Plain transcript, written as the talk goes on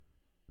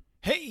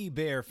Hey,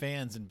 Bear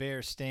fans and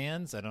Bear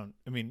stands. I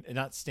mean,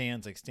 not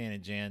stands like Stan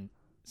and Jan,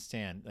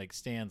 Stan, like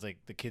stands like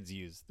the kids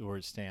use the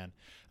word Stan.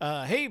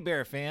 Hey,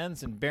 Bear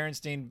fans and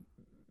Berenstain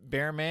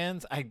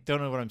Bearmans. I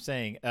don't know what I'm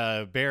saying.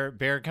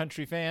 Bear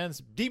Country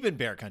fans, Deep in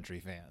Bear Country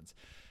fans.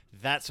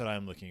 That's what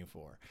I'm looking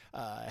for.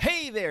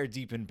 Hey there,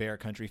 Deep in Bear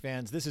Country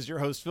fans. This is your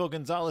host, Phil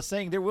Gonzalez,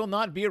 saying there will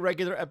not be a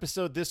regular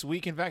episode this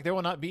week. In fact, there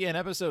will not be an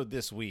episode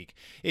this week.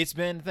 It's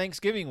been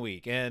Thanksgiving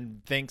week,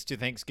 and thanks to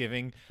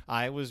Thanksgiving,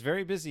 I was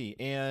very busy.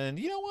 And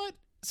you know what?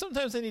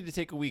 Sometimes I need to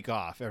take a week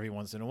off every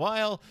once in a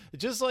while,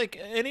 just like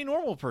any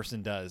normal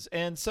person does.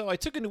 And so I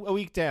took a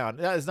week down.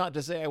 That is not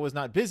to say I was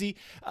not busy.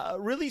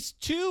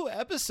 Released 2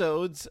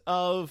 episodes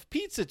of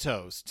Pizza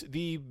Toast,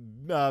 the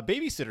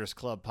Babysitters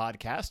Club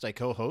podcast I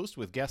co-host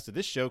with guest of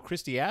this show,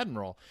 Christy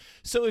Admiral.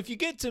 So if you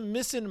get to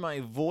missing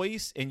my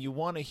voice and you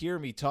want to hear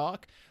me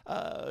talk,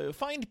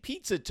 find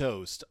Pizza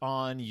Toast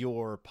on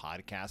your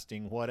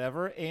podcasting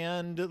whatever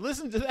and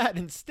listen to that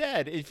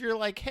instead. If you're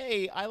like,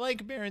 hey, I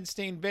like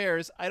Berenstain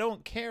Bears, I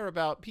don't care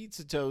about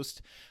Pizza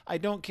Toast, I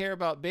don't care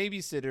about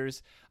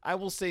Babysitters, I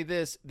will say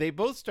this: they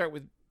both start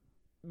with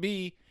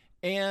B,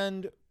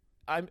 and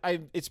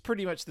it's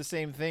pretty much the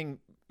same thing.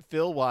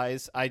 Phil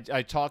wise, I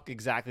talk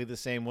exactly the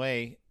same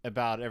way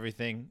about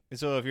everything.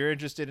 So if you're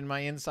interested in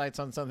my insights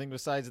on something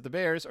besides the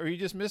Bears, or you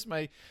just miss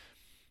my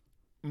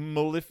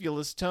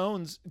mellifluous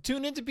tones,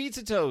 tune into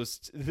Pizza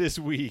Toast this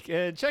week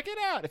and check it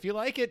out. If you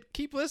like it,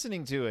 keep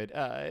listening to it.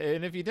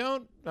 And if you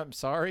don't, I'm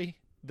sorry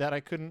that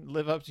I couldn't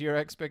live up to your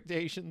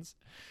expectations.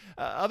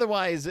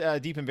 Otherwise,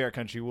 Deep in Bear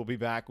Country will be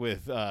back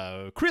with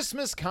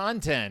Christmas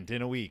content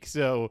in a week.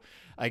 So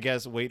I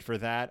guess wait for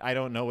that. I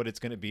don't know what it's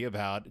going to be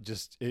about.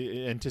 Just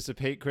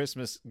anticipate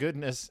Christmas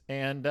goodness.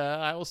 And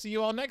I will see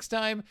you all next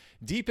time,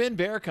 Deep in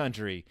Bear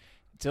Country.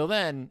 Till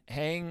then,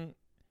 hang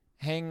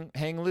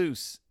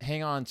loose,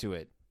 hang on to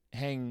it,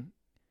 hang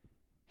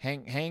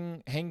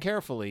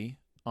carefully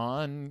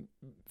on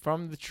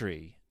from the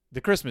tree, the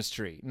Christmas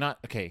tree. Not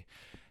okay.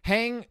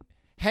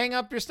 Hang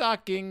up your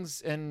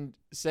stockings and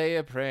say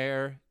a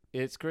prayer.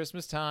 It's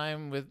Christmas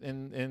time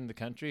in the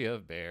country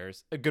of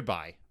bears.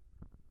 Goodbye.